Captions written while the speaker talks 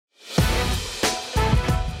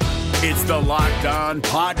It's the Locked On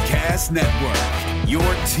Podcast Network, your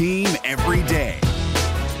team every day.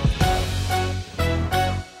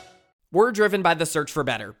 We're driven by the search for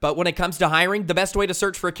better, but when it comes to hiring, the best way to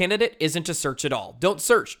search for a candidate isn't to search at all. Don't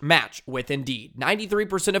search, match with Indeed.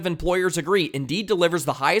 93% of employers agree Indeed delivers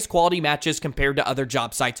the highest quality matches compared to other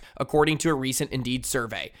job sites, according to a recent Indeed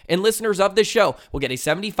survey. And listeners of this show will get a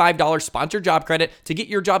 $75 sponsored job credit to get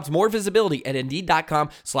your jobs more visibility at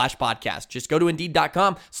Indeed.com/podcast. Just go to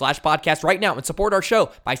Indeed.com/podcast right now and support our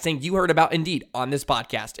show by saying you heard about Indeed on this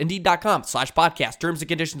podcast. Indeed.com/podcast. Terms and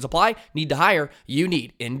conditions apply. Need to hire? You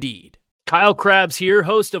need Indeed. Kyle Krabs here,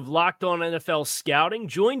 host of Locked On NFL Scouting.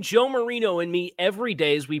 Join Joe Marino and me every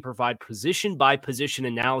day as we provide position-by-position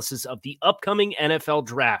analysis of the upcoming NFL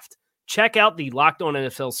Draft. Check out the Locked On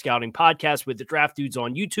NFL Scouting podcast with the Draft Dudes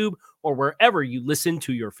on YouTube or wherever you listen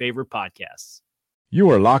to your favorite podcasts. You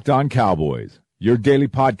are Locked On Cowboys, your daily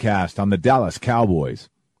podcast on the Dallas Cowboys.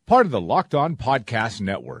 Part of the Locked On Podcast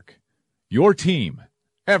Network. Your team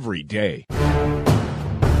every day.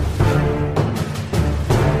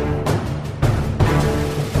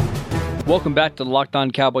 Welcome back to the Locked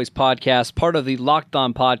On Cowboys podcast, part of the Locked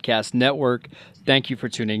On Podcast Network. Thank you for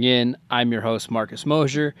tuning in. I'm your host, Marcus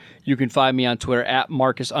Mosher. You can find me on Twitter at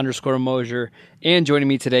Marcus_Mosher. And joining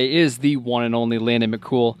me today is the one and only Landon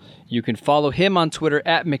McCool. You can follow him on Twitter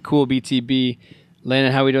at McCoolBTB.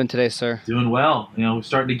 Landon, how are we doing today, sir? Doing well. You know, we're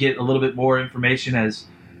starting to get a little bit more information as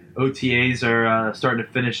OTAs are starting to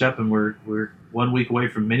finish up, and we're 1 week away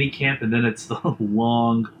from minicamp, and then it's the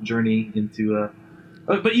long journey into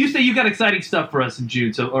But you say you got exciting stuff for us in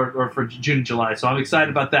June, so or for June and July, so I'm excited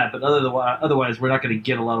about that. But otherwise, we're not going to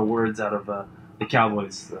get a lot of words out of the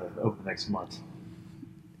Cowboys over the next month.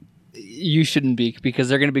 You shouldn't be, because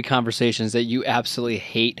they're going to be conversations that you absolutely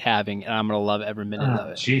hate having, and I'm going to love every minute of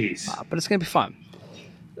it. Jeez. But it's going to be fun.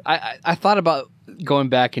 I thought about going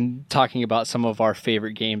back and talking about some of our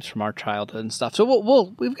favorite games from our childhood and stuff.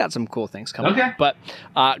 So we've got some cool things coming up. But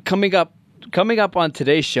coming up on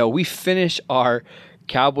today's show, we finish our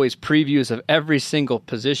Cowboys previews of every single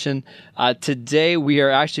position. Today, we are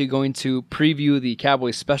actually going to preview the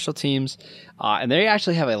Cowboys special teams, and they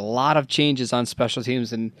actually have a lot of changes on special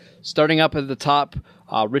teams. And starting up at the top,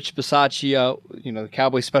 Rich Bisaccia, the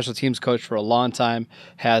Cowboys special teams coach for a long time,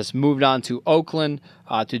 has moved on to Oakland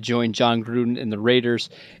to join John Gruden in the Raiders.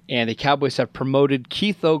 And the Cowboys have promoted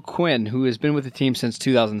Keith O'Quinn, who has been with the team since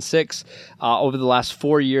 2006. Over the last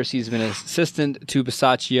 4 years, he's been an assistant to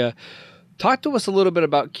Bisaccia. Talk to us a little bit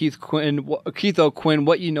about Keith O'Quinn,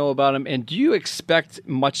 what you know about him, and do you expect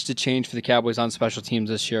much to change for the Cowboys on special teams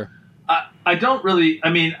this year? I don't really. I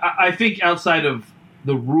mean, I think outside of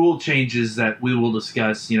the rule changes that we will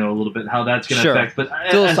discuss, a little bit how that's going to affect. But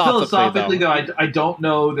philosophically, though, I don't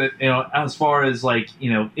know that as far as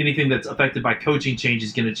anything that's affected by coaching change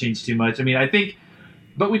is going to change too much. I mean, I think.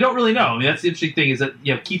 But we don't really know. I mean, that's the interesting thing is that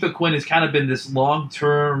Keith O'Quinn has kind of been this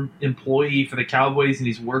long-term employee for the Cowboys, and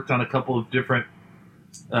he's worked on a couple of different,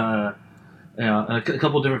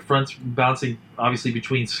 fronts, bouncing obviously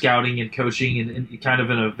between scouting and coaching, and kind of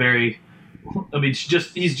in a very, he's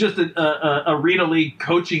just a arena league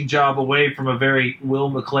coaching job away from a very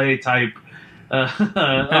Will McClay type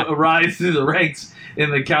a rise through the ranks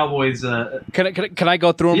in the Cowboys. Can I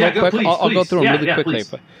go through them real quick? Please, I'll go through them really quickly.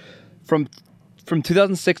 Please. From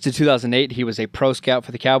 2006 to 2008, he was a pro scout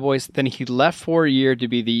for the Cowboys. Then he left for a year to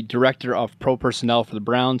be the director of pro personnel for the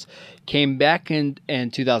Browns. Came back in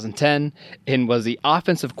 2010 and was the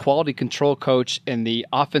offensive quality control coach and the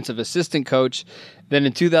offensive assistant coach. Then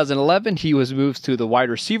in 2011, he was moved to the wide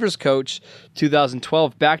receivers coach.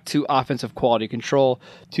 2012, back to offensive quality control.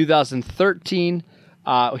 2013,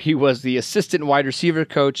 he was the assistant wide receiver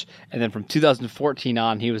coach, and then from 2014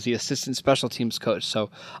 on, he was the assistant special teams coach. So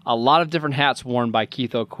a lot of different hats worn by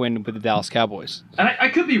Keith O'Quinn with the Dallas Cowboys. And I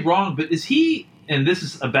could be wrong, but is he, and this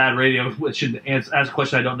is a bad radio, which should ask a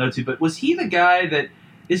question I don't know to, but was he the guy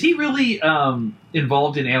is he really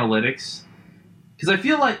involved in analytics? Because I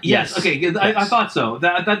feel like, yes. Okay, yes. I thought so.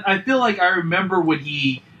 That I feel like I remember when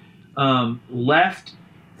he left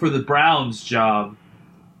for the Browns job,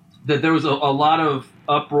 that there was a lot of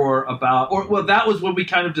uproar about, that was when we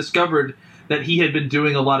kind of discovered that he had been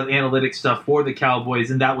doing a lot of analytics stuff for the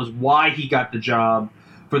Cowboys, and that was why he got the job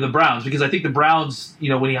for the Browns. Because I think the Browns,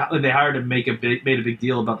 when they hired him, made a big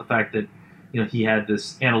deal about the fact that he had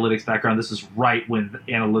this analytics background. This is right when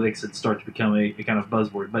analytics had started to become a kind of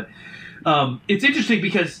buzzword. But it's interesting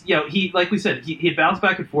because he, like we said, he had bounced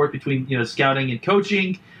back and forth between scouting and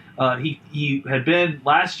coaching. He had been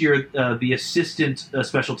last year the assistant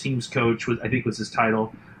special teams coach, I think was his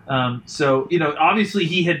title. So obviously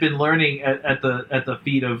he had been learning at the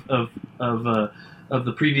feet of of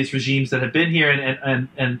the previous regimes that have been here,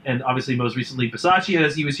 and obviously most recently Bisaccia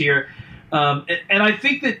as he was here. And I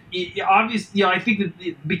think that obviously, I think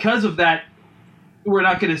that because of that, we're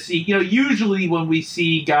not going to see. Usually when we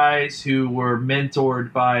see guys who were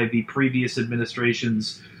mentored by the previous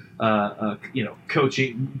administration's,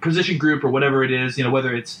 coaching position group or whatever it is,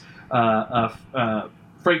 whether it's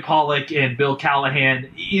Frank Pollock and Bill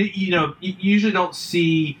Callahan, you usually don't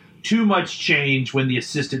see too much change when the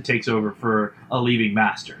assistant takes over for a leaving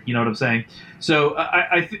master. You know what I'm saying? So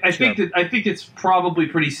I think it's probably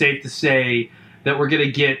pretty safe to say that we're going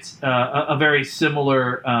to get a very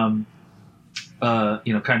similar, kind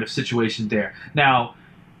of situation there. Now,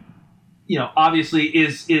 obviously,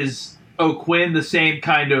 is O'Quinn the same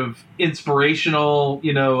kind of inspirational,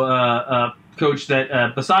 coach that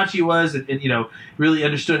Bisaccia was, and really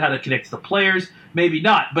understood how to connect to the players? Maybe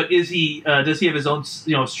not, but is he? Does he have his own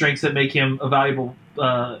strengths that make him a valuable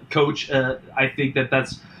coach? I think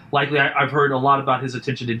that's likely. I've heard a lot about his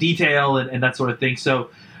attention to detail and that sort of thing. So,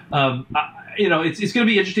 it's going to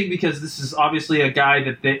be interesting because this is obviously a guy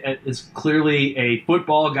that is clearly a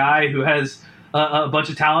football guy who has a bunch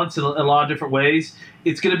of talents in a lot of different ways.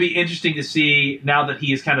 It's going to be interesting to see now that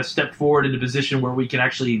he has kind of stepped forward in a position where we can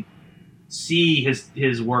actually see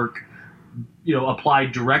his work,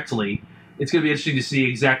 applied directly. It's going to be interesting to see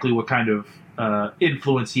exactly what kind of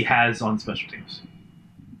influence he has on special teams.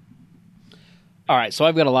 All right, so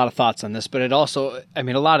I've got a lot of thoughts on this, but it also, a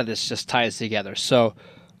lot of this just ties together. So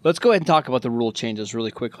let's go ahead and talk about the rule changes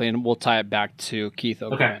really quickly, and we'll tie it back to Keith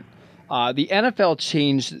O'Quinn. Okay. The NFL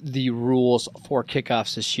changed the rules for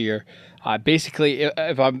kickoffs this year. Basically,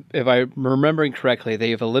 if I'm remembering correctly, they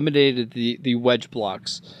have eliminated the wedge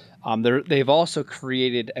blocks. They've also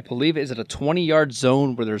created, I believe, is it a 20-yard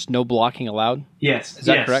zone where there's no blocking allowed? Yes. Is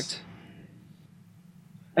that correct?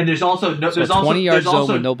 And there's also no, so there's 20-yard zone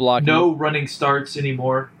with no blocking. No running starts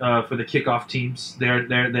anymore for the kickoff teams.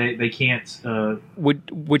 They can't.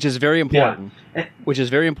 Which is very important. Yeah. Which is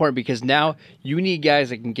very important because now you need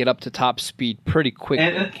guys that can get up to top speed pretty quickly,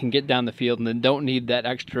 and can get down the field, and then don't need that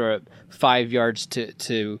extra 5 yards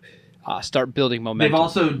to start building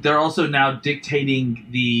momentum. They're also now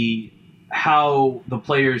dictating how the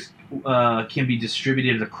players can be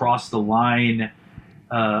distributed across the line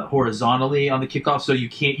horizontally on the kickoff. So you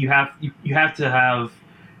can't how you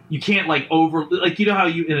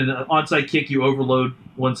in an onside kick you overload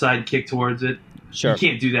one side kick towards it. Sure. You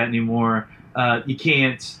can't do that anymore. You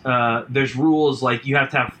can't. There's rules like you have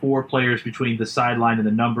to have 4 players between the sideline and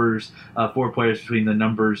the numbers, 4 players between the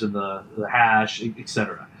numbers and the hash,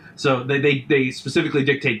 etc. So they specifically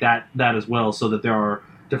dictate that as well, so that there are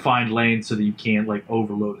defined lanes, so that you can't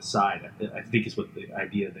overload a side. I think is what the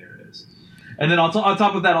idea there is. And then on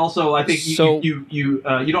top of that, also I think you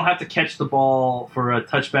don't have to catch the ball for a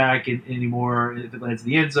touchback anymore. If it lands in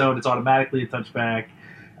the end zone, it's automatically a touchback.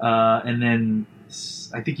 And then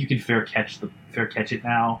I think you can fair catch it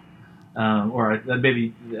now. Or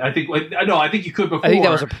maybe I think you could before. I think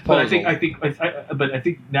that was a proposal. But I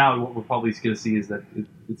think now what we're probably going to see is that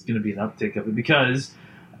it's going to be an uptick of it, because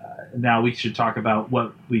now we should talk about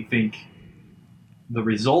what we think the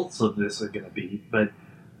results of this are going to be. But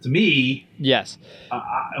to me, yes.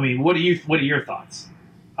 What are your thoughts?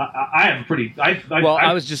 I have a pretty.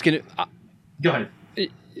 I was just going to go ahead.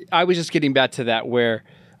 I was just getting back to that where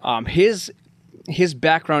his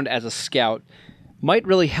background as a scout might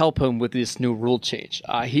really help him with this new rule change.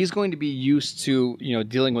 He's going to be used to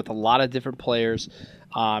dealing with a lot of different players,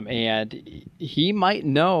 and he might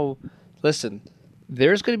know. Listen,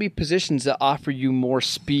 there's going to be positions that offer you more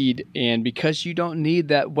speed, and because you don't need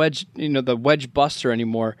that wedge, the wedge buster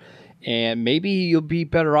anymore, and maybe you'll be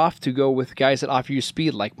better off to go with guys that offer you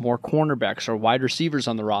speed, like more cornerbacks or wide receivers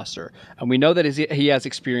on the roster. And we know that he has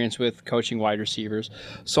experience with coaching wide receivers.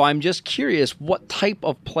 So I'm just curious what type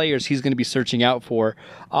of players he's going to be searching out for.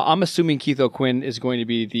 I'm assuming Keith O'Quinn is going to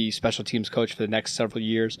be the special teams coach for the next several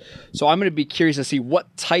years. So I'm going to be curious to see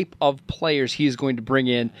what type of players he's going to bring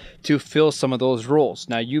in to fill some of those roles.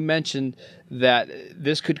 Now, you mentioned that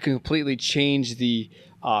this could completely change the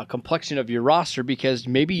complexion of your roster, because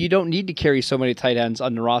maybe you don't need to carry so many tight ends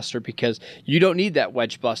on the roster because you don't need that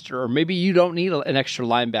wedge buster, or maybe you don't need an extra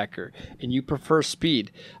linebacker and you prefer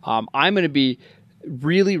speed. I'm going to be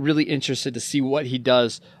really, really interested to see what he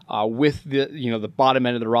does with the bottom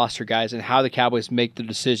end of the roster guys, and how the Cowboys make the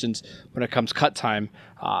decisions when it comes cut time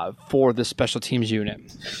for the special teams unit.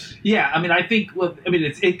 Yeah, I think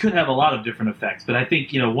it could have a lot of different effects, but I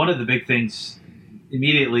think one of the big things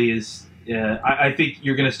immediately is I think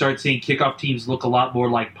you're going to start seeing kickoff teams look a lot more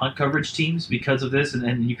like punt coverage teams because of this,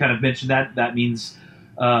 and you kind of mentioned that. That means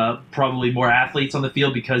probably more athletes on the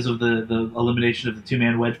field because of the elimination of the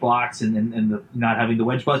 2-man wedge blocks and the not having the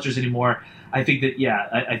wedge busters anymore. I think that,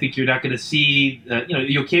 I think you're not going to see,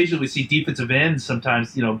 you occasionally see defensive ends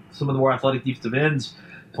sometimes, some of the more athletic defensive ends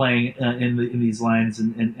playing in these lines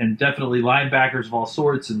and definitely linebackers of all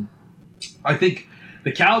sorts. And I think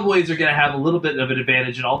the Cowboys are going to have a little bit of an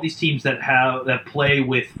advantage in all these teams that play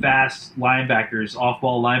with fast linebackers,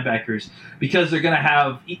 off-ball linebackers, because they're going to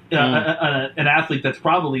have an athlete that's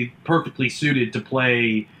probably perfectly suited to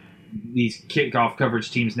play these kickoff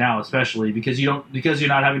coverage teams now, especially because you're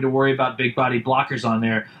not having to worry about big body blockers on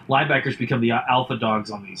there. Linebackers become the alpha dogs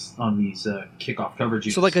on these kickoff coverage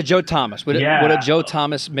units. So like a Joe Thomas, would a Joe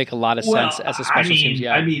Thomas make a lot of sense as a special teams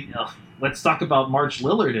guy? I mean, let's talk about March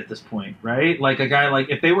Lillard at this point, right? Like a guy like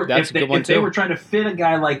if they were trying to fit a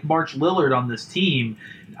guy like March Lillard on this team,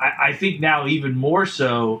 I think now even more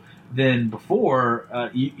so than before,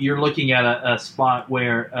 you're looking at a spot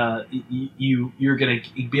where you're going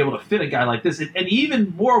to be able to fit a guy like this, and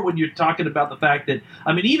even more when you're talking about the fact that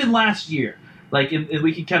even last year, and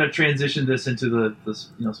we can kind of transition this into the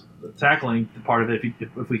tackling part of it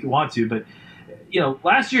if we want to, but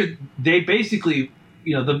last year they basically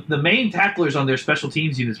the main tacklers on their special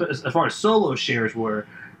teams units as far as solo shares were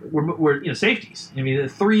safeties. I mean,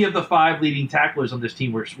 3 of the 5 leading tacklers on this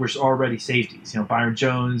team were already safeties. Byron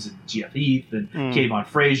Jones and G.F. Heath and Kayvon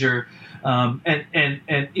Frazier.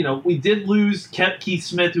 And we did lose Keith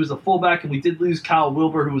Smith, who was a fullback, and we did lose Kyle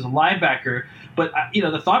Wilbur, who was a linebacker. But,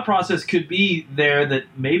 the thought process could be there that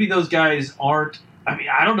maybe those guys aren't –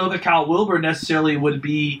 I don't know that Kyle Wilbur necessarily would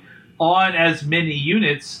be on as many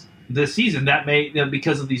units this season. That may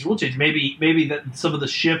because of these rule changes. Maybe that some of the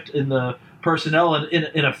shift in the personnel and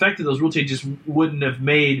in effect of those rule changes wouldn't have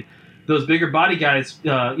made those bigger body guys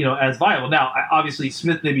as viable. Now, obviously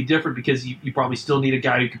Smith may be different because you probably still need a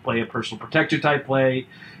guy who could play a personal protector type play,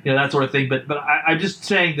 that sort of thing. But I'm just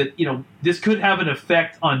saying that this could have an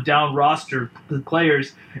effect on down roster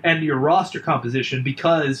players and your roster composition,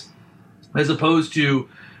 because as opposed to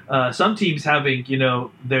some teams having,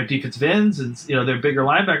 their defensive ends and, their bigger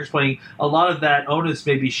linebackers playing, a lot of that onus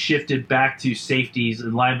may be shifted back to safeties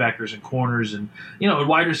and linebackers and corners and, and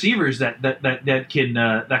wide receivers that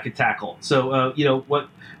can tackle. So,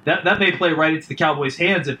 that may play right into the Cowboys'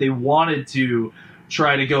 hands if they wanted to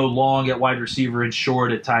try to go long at wide receiver and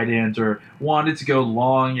short at tight end, or wanted to go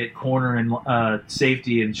long at corner and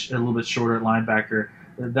safety and a little bit shorter at linebacker.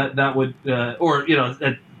 That would,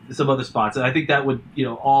 at some other spots. And I think that would,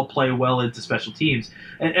 all play well into special teams.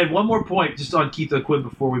 And one more point just on Keith O'Quinn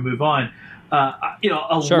before we move on.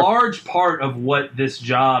 Sure. Large part of what this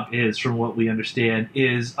job is, from what we understand,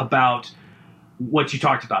 is about what you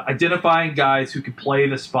talked about, identifying guys who can play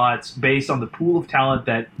the spots based on the pool of talent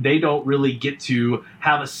that they don't really get to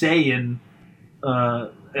have a say in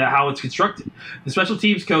how it's constructed. The special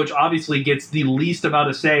teams coach obviously gets the least amount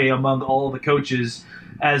of say among all the coaches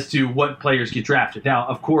as to what players get drafted. Now,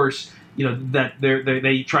 of course, that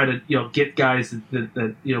they try to get guys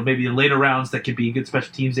that maybe in later rounds that could be good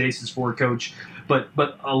special teams aces for a coach, but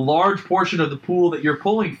a large portion of the pool that you're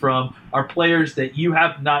pulling from are players that you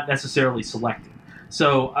have not necessarily selected.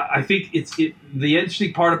 So I think the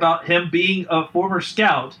interesting part about him being a former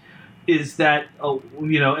scout is that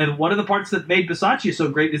and one of the parts that made Bisaccia so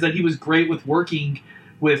great is that he was great with working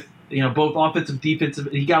with both offensive, defensive.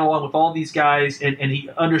 He got along with all these guys, and he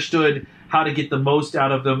understood how to get the most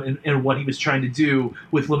out of them and what he was trying to do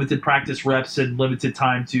with limited practice reps and limited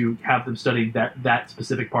time to have them studying that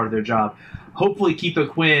specific part of their job. Hopefully, Keith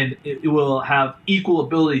O'Quinn it will have equal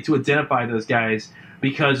ability to identify those guys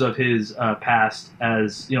because of his past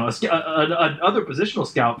as another positional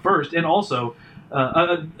scout first, and also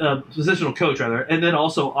a positional coach rather, and then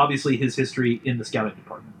also obviously his history in the scouting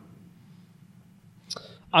department.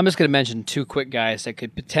 I'm just going to mention 2 quick guys that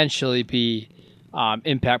could potentially be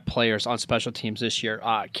impact players on special teams this year.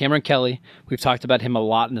 Cameron Kelly, we've talked about him a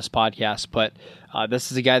lot in this podcast, but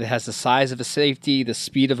this is a guy that has the size of a safety, the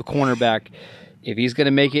speed of a cornerback. If he's going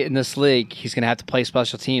to make it in this league, he's going to have to play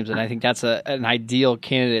special teams, and I think that's an ideal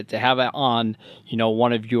candidate to have on,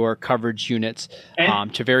 one of your coverage units.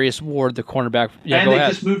 Tavarius Ward, the cornerback. Yeah, and they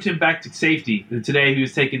just moved him back to safety. Today he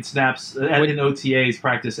was taking snaps in OTAs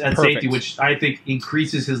practice at safety, which I think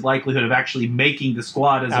increases his likelihood of actually making the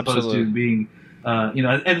squad as opposed to being,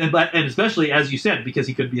 and especially, as you said, because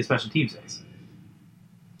he could be a special teams ace.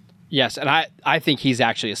 Yes, and I think he's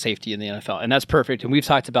actually a safety in the NFL, and that's perfect. And we've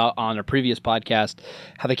talked about on a previous podcast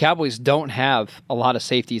how the Cowboys don't have a lot of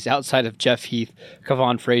safeties outside of Jeff Heath,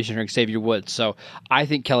 Kavon Frazier, and Xavier Woods. So I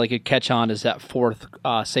think Kelly could catch on as that fourth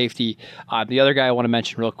safety. The other guy I want to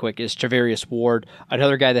mention real quick is Travarius Ward,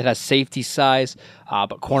 another guy that has safety size,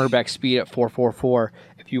 but cornerback speed at 4.44.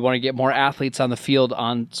 If you want to get more athletes on the field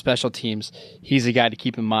on special teams, he's a guy to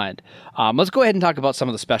keep in mind. Let's go ahead and talk about some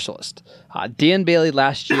of the specialists. Dan Bailey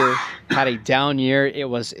last year had a down year. It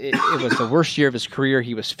was the worst year of his career.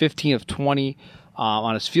 He was 15 of 20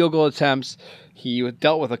 on his field goal attempts. He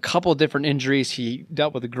dealt with a couple of different injuries. He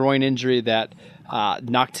dealt with a groin injury that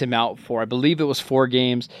knocked him out for, I believe it was 4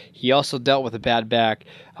 games. He also dealt with a bad back.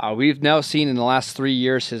 We've now seen in the last 3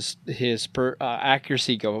 years his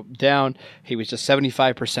accuracy go down. He was just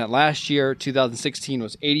 75% last year. 2016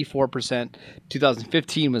 was 84%.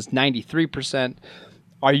 2015 was 93%.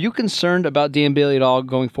 Are you concerned about Dan Bailey at all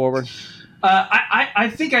going forward?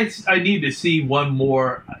 I think I need to see one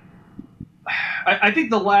more. I think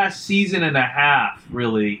the last season and a half,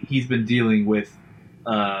 really, he's been dealing with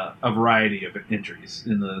a variety of injuries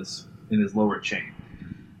in his lower chain,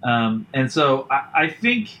 and so I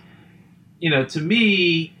think, to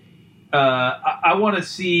me, I want to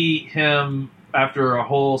see him after a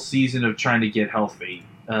whole season of trying to get healthy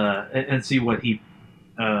and see what he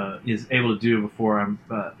is able to do before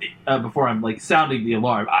I'm like sounding the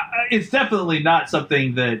alarm. It's definitely not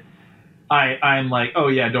something that I'm like, oh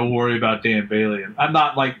yeah, don't worry about Dan Bailey. I'm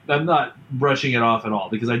not brushing it off at all,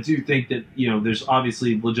 because I do think that there's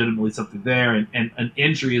obviously legitimately something there, and an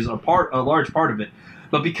injury is a large part of it.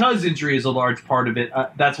 But because injury is a large part of it,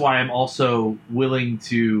 that's why I'm also willing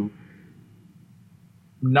to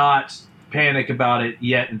not panic about it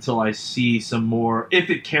yet until I see some more. If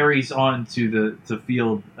it carries on to the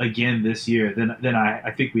field again this year, then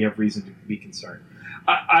I think we have reason to be concerned.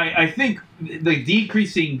 I think the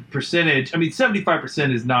decreasing percentage,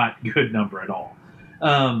 75% is not a good number at all.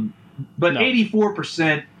 But no.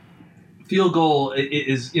 84% field goal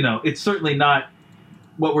is, it's certainly not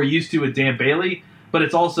what we're used to with Dan Bailey, but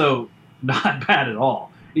it's also not bad at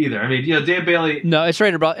all either. Dan Bailey. No, it's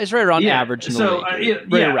right around average in the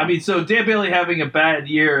league. So Dan Bailey having a bad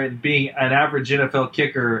year and being an average NFL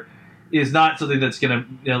kicker is not something that's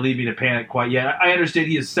going to lead me to panic quite yet. I understand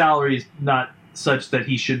his salary is not such that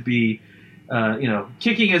he should be,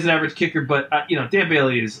 kicking as an average kicker, but Dan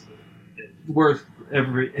Bailey is worth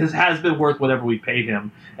has been worth whatever we paid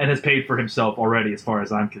him, and has paid for himself already, as far as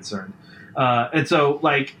I'm concerned. And so,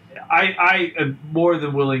 I am more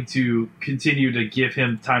than willing to continue to give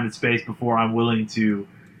him time and space before I'm willing to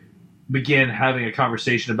begin having a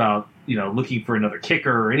conversation about looking for another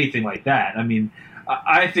kicker or anything like that.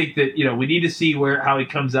 I think that we need to see how he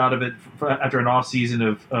comes out of it after an off season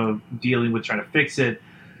of dealing with trying to fix it,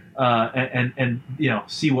 and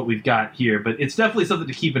see what we've got here. But it's definitely something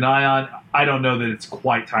to keep an eye on. I don't know that it's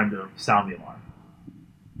quite time to sound the alarm.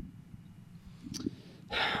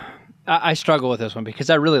 I struggle with this one because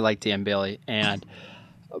I really like Dan Bailey, and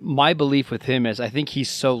my belief with him is I think he's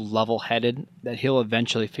so level-headed that he'll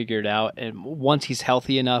eventually figure it out. And once he's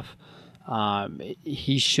healthy enough,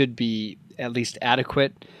 he should be at least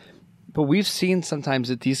adequate. But we've seen sometimes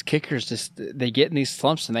that these kickers they get in these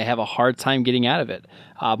slumps and they have a hard time getting out of it.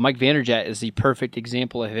 Mike Vanderjagt is the perfect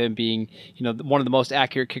example of him being, one of the most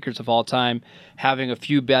accurate kickers of all time, having a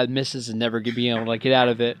few bad misses and never being able to get out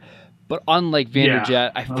of it. But unlike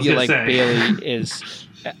Vanderjagt, I feel like Bailey is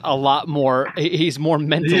a lot more. He's more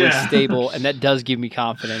mentally stable, and that does give me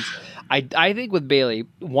confidence. I think with Bailey,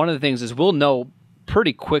 one of the things is we'll know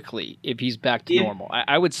pretty quickly if he's back to normal.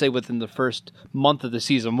 I would say within the first month of the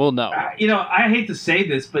season, we'll know. I hate to say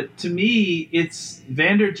this, but to me, it's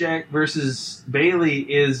Vanderjagt versus Bailey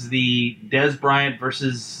is the Dez Bryant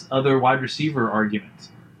versus other wide receiver argument.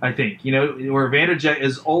 I think where Vanderjagt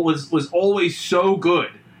was always so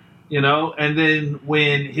good, and then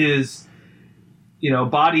when his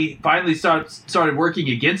body finally started working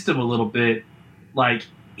against him a little bit,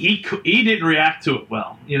 he didn't react to it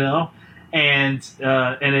well, and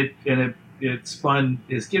it spun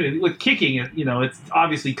his game. With kicking, it's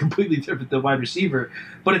obviously completely different than wide receiver,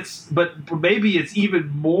 but maybe it's even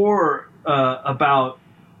more about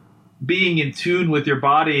being in tune with your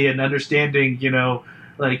body and understanding,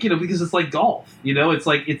 because it's like golf,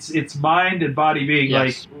 it's mind and body being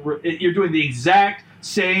you're doing the exact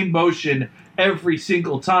same motion every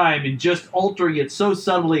single time and just altering it so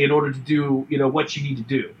subtly in order to do, what you need to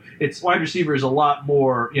do. It's wide receiver is a lot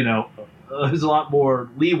more, there's a lot more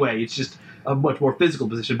leeway. It's just a much more physical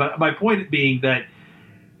position. But my point being that,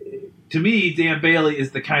 to me, Dan Bailey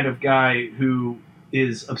is the kind of guy who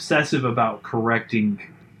is obsessive about correcting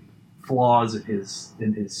flaws in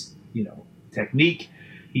his technique.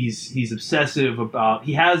 He's obsessive about.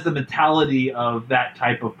 He has the mentality of that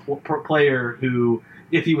type of player who,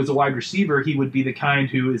 if he was a wide receiver, he would be the kind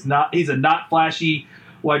who is not. He's a not flashy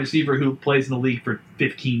wide receiver who plays in the league for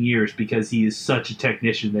 15 years because he is such a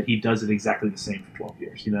technician that he does it exactly the same for 12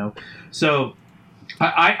 years. So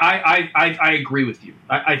I agree with you.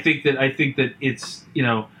 I think that it's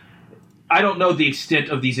I don't know the extent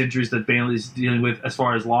of these injuries that Bailey's dealing with as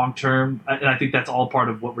far as long term, and I think that's all part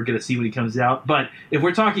of what we're going to see when he comes out. But if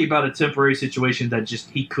we're talking about a temporary situation that just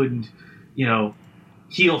he couldn't,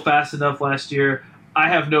 heal fast enough last year, I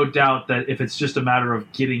have no doubt that if it's just a matter of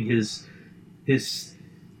getting his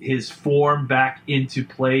form back into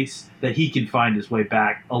place, that he can find his way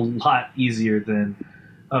back a lot easier than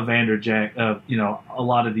a Vanderjagt, a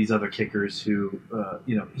lot of these other kickers who,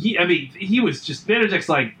 he was just Vanderjagt's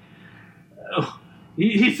like.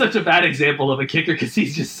 He's such a bad example of a kicker because he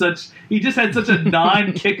just had such a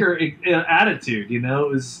non-kicker attitude. It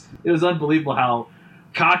was unbelievable how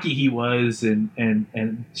cocky he was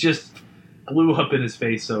and just blew up in his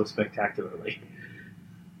face so spectacularly.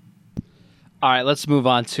 All right, let's move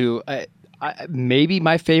on to maybe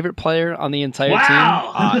my favorite player on the entire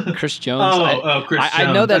team, Chris Jones. Chris Jones.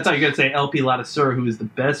 I know that. I thought you were going to say LP Ladouceur, who is the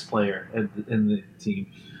best player in the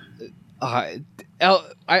team.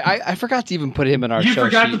 I forgot to even put him in our show sheet. You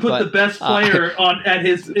forgot to put the best player at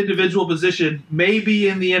his individual position, maybe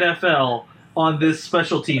in the NFL, on this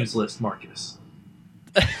special teams list, Marcus.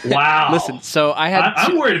 Wow. Listen, so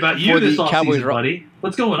I'm worried about you this offseason, buddy.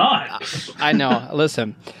 What's going on? I know.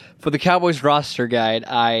 Listen, for the Cowboys roster guide,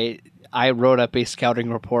 I wrote up a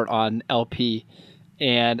scouting report on LP,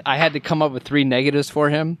 and I had to come up with 3 negatives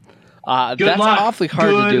for him. That's awfully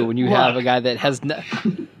hard to do when you have a guy that has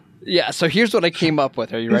Yeah, so here's what I came up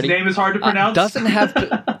with. Are you ready? His name is hard to pronounce. Doesn't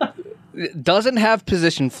have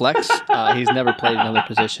position flex. He's never played another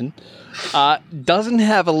position. Doesn't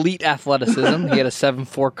have elite athleticism. He had a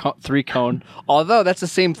 7.4 3-cone, although that's the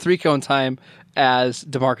same 3-cone time as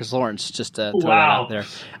DeMarcus Lawrence, just to throw that out there.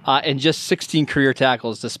 And just 16 career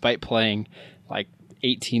tackles despite playing like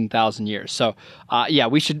 18,000 years. So,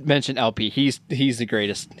 we should mention LP. He's the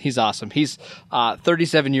greatest. He's awesome. He's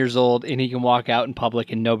 37 years old, and he can walk out in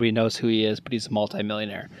public and nobody knows who he is, but he's a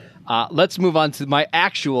multimillionaire. Let's move on to my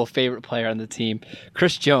actual favorite player on the team,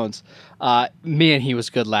 Chris Jones. Man, he was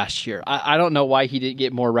good last year. I don't know why he didn't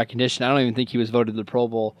get more recognition. I don't even think he was voted to the Pro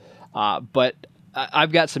Bowl, but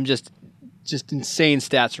I've got some just insane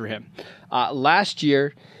stats for him. Last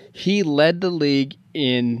year, he led the league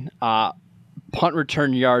in punt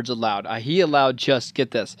return yards allowed. He allowed just,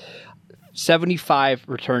 get this, 75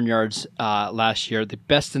 return yards last year, the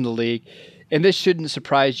best in the league. And this shouldn't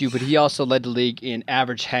surprise you, but he also led the league in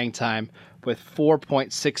average hang time with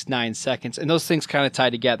 4.69 seconds. And those things kind of tie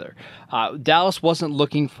together. Dallas wasn't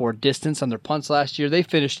looking for distance on their punts last year. They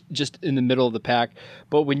finished just in the middle of the pack.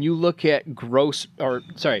 But when you look at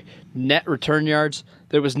net return yards,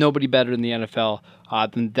 there was nobody better in the NFL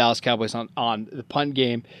than the Dallas Cowboys on the punt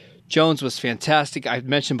game. Jones was fantastic. I've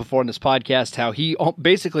mentioned before in this podcast how he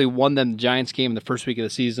basically won them the Giants game in the first week of the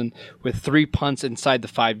season with 3 punts inside the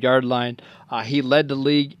 5-yard line. He led the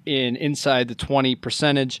league in inside the 20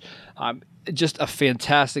 percentage. Just a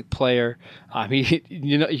fantastic player. He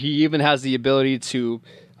even has the ability to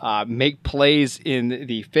make plays in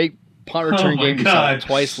the fake punt return game. We saw it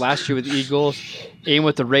twice last year with the Eagles and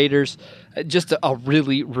with the Raiders. Just a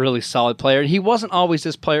really, really solid player. And he wasn't always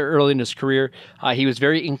this player early in his career. He was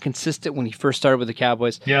very inconsistent when he first started with the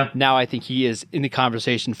Cowboys. Yeah. Now I think he is in the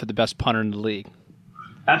conversation for the best punter in the league.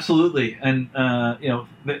 Absolutely. And,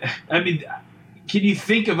 can you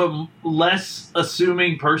think of a less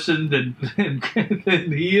assuming person than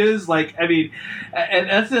he is? And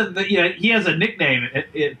that's he has a nickname,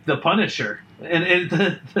 the Punisher, and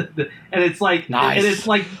it's like nice. And it's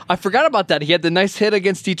like I forgot about that. He had the nice hit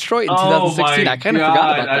against Detroit in 2016. I kind of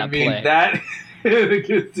forgot about that play. That hit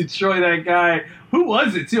against Detroit, that guy. Who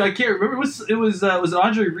was it too? I can't remember. Was it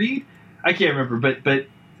Andre Reed? I can't remember, but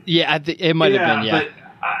yeah, it might have been.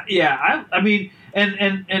 Yeah, but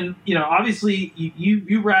And obviously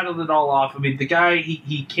you rattled it all off. I mean, the guy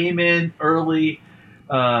he came in early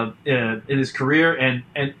in his career and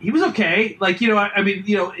he was okay.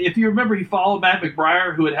 If you remember, he followed Matt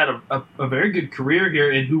McBriar, who had a very good career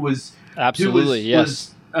here and who was absolutely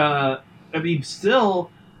yes. I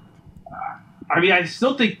still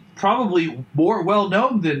think probably more well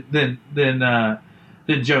known than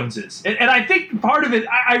than Jones is. And I think part of it,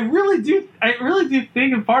 I really do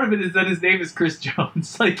think, and part of it is that his name is Chris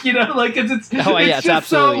Jones. Like, you know, like it's just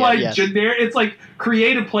so like generic. It's like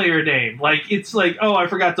create a player name. Like it's like, oh, I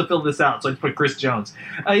forgot to fill this out, so I put Chris Jones.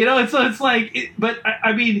 You know, it's like, but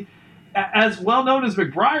I mean, as well known as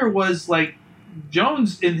McBriar was, like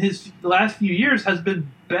Jones in his last few years has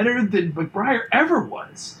been better than McBriar ever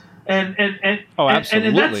was. And absolutely.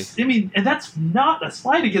 And that's, I mean, and that's not a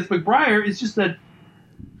slight against McBriar. It's just that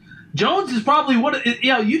Jones is probably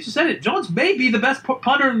you just said it. Jones may be the best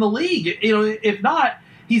punter in the league. You know, if not,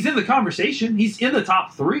 he's in the conversation. He's in the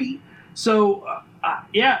top 3. So, I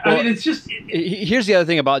mean, it's just. Here's the other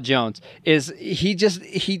thing about Jones is he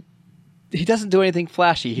doesn't do anything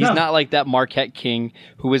flashy. He's not like that Marquette King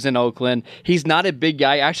who was in Oakland. He's not a big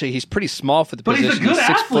guy. Actually, he's pretty small for the position. But he's a good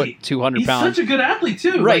athlete. 6 foot, 200 pounds. He's such a good athlete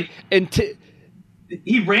too. Right.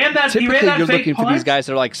 He ran that. Typically, he ran that you're fake looking punt. for these guys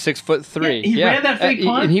that are like 6'3". He ran that fake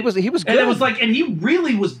punt, and he was good. And it was like, and he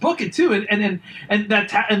really was booking too. And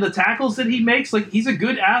the tackles that he makes, like he's a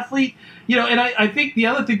good athlete. You know, and I think the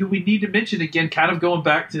other thing that we need to mention again, kind of going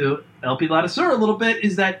back to LP Ladouceur a little bit,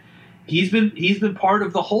 is that he's been part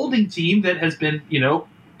of the holding team that has been, you know,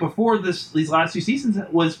 before these last 2 seasons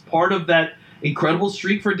was part of that incredible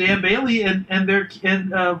streak for Dan Bailey and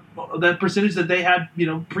that percentage that they had, you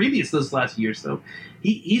know, previous those last years. So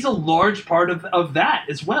he's a large part of that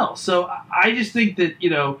as well. So I just think that,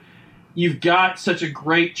 you know, you've got such a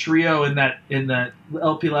great trio in that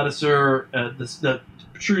LP Ladouceur, the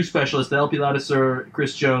true specialist, the LP Ladouceur,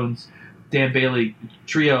 Chris Jones, Dan Bailey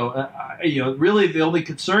trio. You know, really the only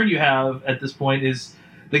concern you have at this point is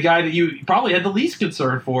the guy that you probably had the least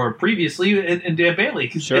concern for previously, and Dan Bailey.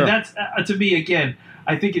 Sure. And that's to me, again,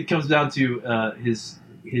 I think it comes down to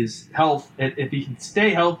his health. And if he can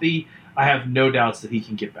stay healthy, I have no doubts that he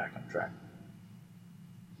can get back on track.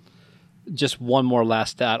 Just one more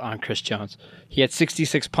last stat on Chris Jones. He had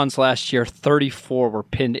 66 punts last year. 34 were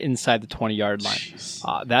pinned inside the 20-yard line.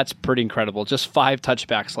 That's pretty incredible. Just 5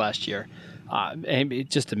 touchbacks last year.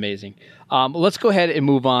 Just amazing. Let's go ahead and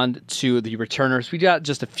move on to the returners. We got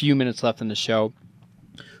just a few minutes left in the show.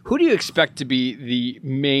 Who do you expect to be the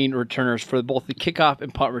main returners for both the kickoff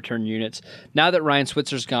and punt return units? Now that Ryan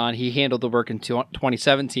Switzer's gone, he handled the work in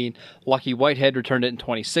 2017. Lucky Whitehead returned it in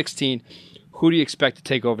 2016. Who do you expect to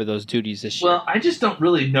take over those duties this year? Well, I just don't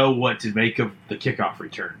really know what to make of the kickoff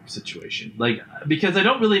return situation, because I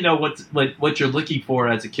don't really know what you're looking for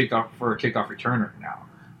as a kickoff returner now.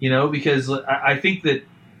 You know, because I think that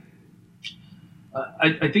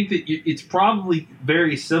it's probably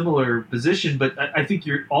very similar position, but I think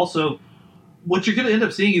you're also what you're going to end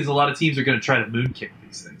up seeing is a lot of teams are going to try to moon kick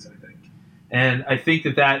these things. I think, and I think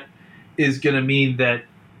that is going to mean that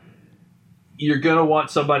you're going to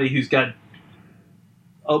want somebody who's got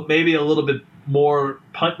maybe a little bit more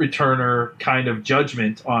punt returner kind of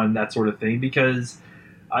judgment on that sort of thing, because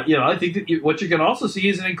you know, I think that what you're going to also see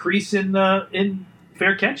is an increase in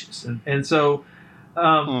fair catches, and so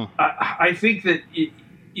I think that you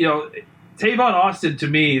know, Tavon Austin to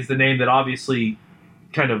me is the name that obviously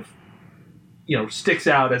kind of, you know, sticks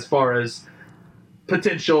out as far as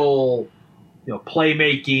potential, you know,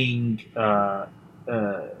 playmaking,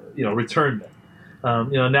 you know, returnment. You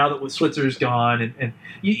know, now that Switzer's gone, and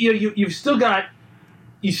you've still got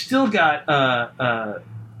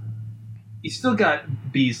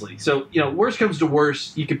Beasley. So, you know, worst comes to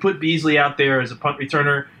worst, you could put Beasley out there as a punt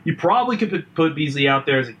returner. You probably could put Beasley out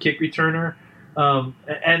there as a kick returner,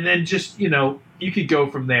 and then just, you know, you could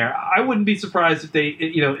go from there. I wouldn't be surprised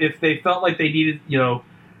if they felt like they needed, you know,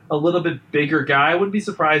 a little bit bigger guy. I wouldn't be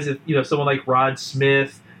surprised if, you know, someone like Rod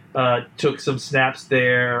Smith took some snaps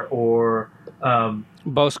there, or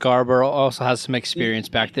Bo Scarborough also has some experience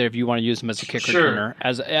back there if you want to use him as a kick returner,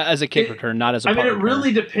 as a kick returner, not as a punt returner. It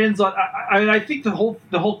really depends on. I think the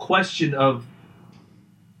whole question of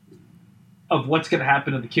what's going to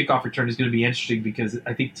happen in the kickoff return is going to be interesting, because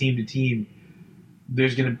I think team to team,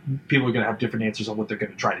 people are going to have different answers on what they're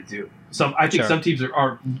going to try to do. I think some teams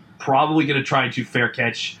are probably going to try to fair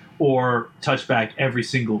catch or touchback every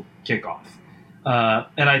single kickoff.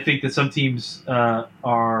 And I think that some teams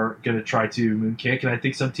are going to try to moon kick, and I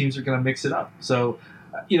think some teams are going to mix it up. So,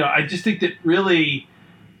 you know, I just think that really,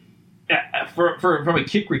 from a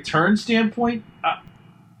kick return standpoint,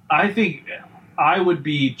 I think I would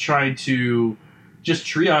be trying to just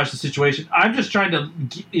triage the situation. I'm just trying to,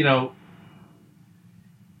 you know,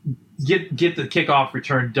 get the kickoff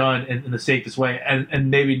return done in the safest way, and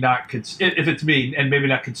maybe not, if it's me, and maybe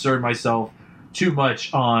not concern myself too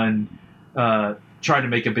much on trying to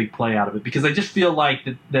make a big play out of it, because I just feel like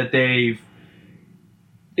that they've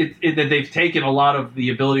that they've taken a lot of the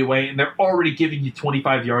ability away, and they're already giving you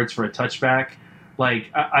 25 yards for a touchback.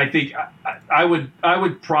 Like, I think I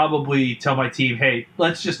would probably tell my team, hey,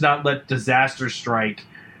 let's just not let disaster strike,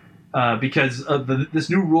 because of this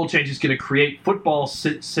new rule change is going to create football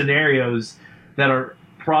scenarios that are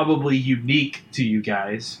probably unique to you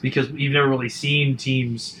guys, because you've never really seen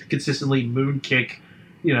teams consistently moon kick,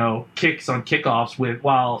 kicks on kickoffs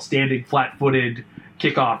while standing flat-footed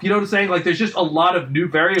kickoff. You know what I'm saying? Like, there's just a lot of new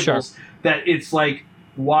variables that it's like,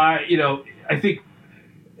 why, I think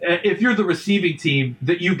if you're the receiving team,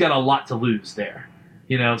 that you've got a lot to lose there.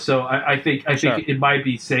 So I think it might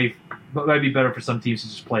be safe, but it might be better for some teams to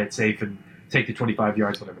just play it safe and take the 25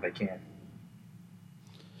 yards whenever they can.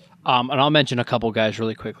 And I'll mention a couple guys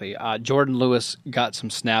really quickly. Jordan Lewis got some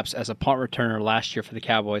snaps as a punt returner last year for the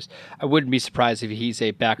Cowboys. I wouldn't be surprised if he's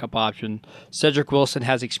a backup option. Cedric Wilson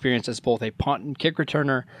has experience as both a punt and kick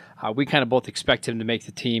returner. We kind of both expect him to make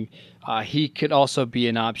the team. He could also be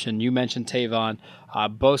an option. You mentioned Tavon.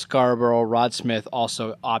 Bo Scarborough, Rod Smith,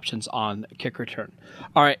 also options on kick return.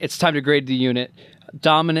 All right, it's time to grade the unit.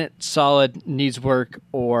 Dominant, solid, needs work,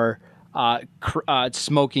 or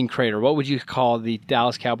smoking crater. What would you call the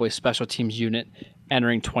Dallas Cowboys special teams unit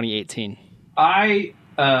entering 2018? I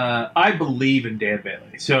believe in Dan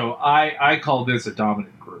Bailey, so I call this a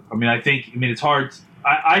dominant group. I think it's hard.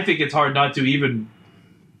 I think it's hard not to even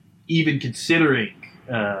considering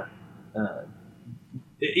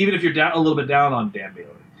even if you're down a little bit down on Dan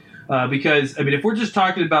Bailey, because if we're just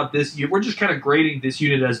talking about this, we're just kind of grading this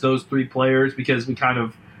unit as those three players, because we kind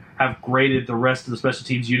of have graded the rest of the special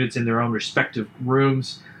teams units in their own respective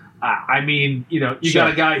rooms. Got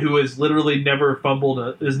a guy who has literally never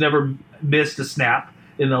has never missed a snap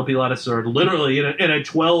in the LP Lattice, or literally in a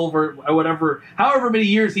 12 or whatever, however many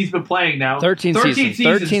years he's been playing now. 13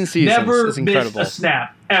 seasons. Never is missed a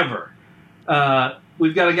snap, ever.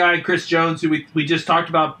 We've got a guy, Chris Jones, who we just talked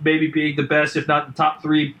about maybe being the best, if not the top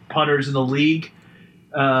 3 punters in the league.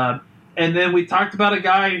 And then we talked about a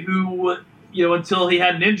guy who, until he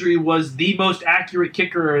had an injury, was the most accurate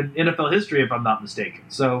kicker in NFL history, if I'm not mistaken.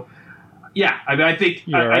 So, yeah, I think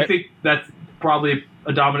that's probably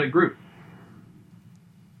a dominant group.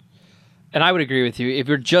 And I would agree with you. If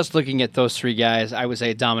you're just looking at those 3 guys, I would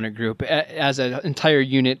say a dominant group. As an entire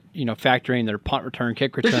unit, factoring their punt return,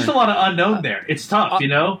 kick return. There's just a lot of unknown there. It's tough,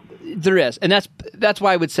 There is. And that's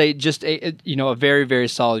why I would say just a very, very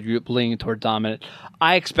solid group leaning toward dominant.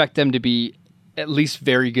 I expect them to be at least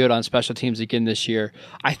very good on special teams again this year.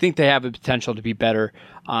 I think they have the potential to be better.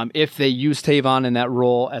 If they use Tavon in that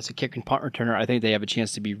role as a kick and punt returner, I think they have a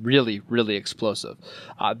chance to be really, really explosive.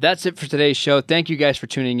 That's it for today's show. Thank you guys for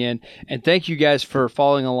tuning in, and thank you guys for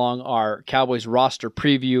following along our Cowboys roster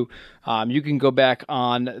preview. You can go back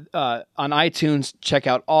on iTunes, check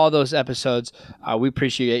out all those episodes. We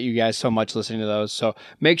appreciate you guys so much listening to those. So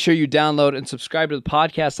make sure you download and subscribe to the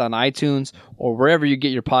podcast on iTunes or wherever you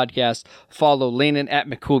get your podcasts. Follow Landon at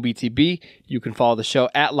McCoolBTB. You can follow the show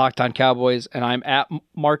at Locked On Cowboys, and I'm at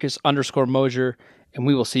Marcus_Mosier, and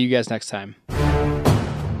we will see you guys next time.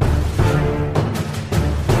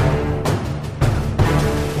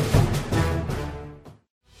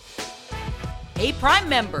 Hey, Prime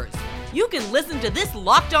members, you can listen to this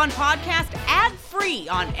Locked On podcast ad-free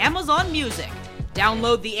on Amazon Music.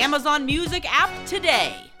 Download the Amazon Music app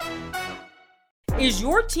today. Is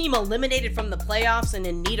your team eliminated from the playoffs and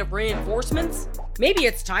in need of reinforcements? Maybe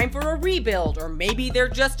it's time for a rebuild, or maybe they're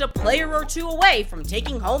just a player or two away from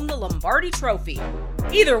taking home the Lombardi Trophy.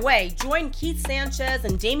 Either way, join Keith Sanchez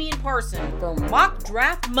and Damian Parson for Mock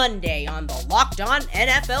Draft Monday on the Locked On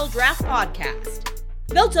NFL Draft Podcast.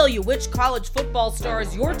 They'll tell you which college football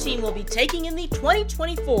stars your team will be taking in the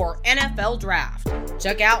 2024 NFL Draft.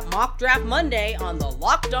 Check out Mock Draft Monday on the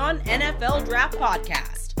Locked On NFL Draft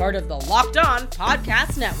Podcast, part of the Locked On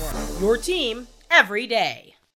Podcast Network. Your team every day.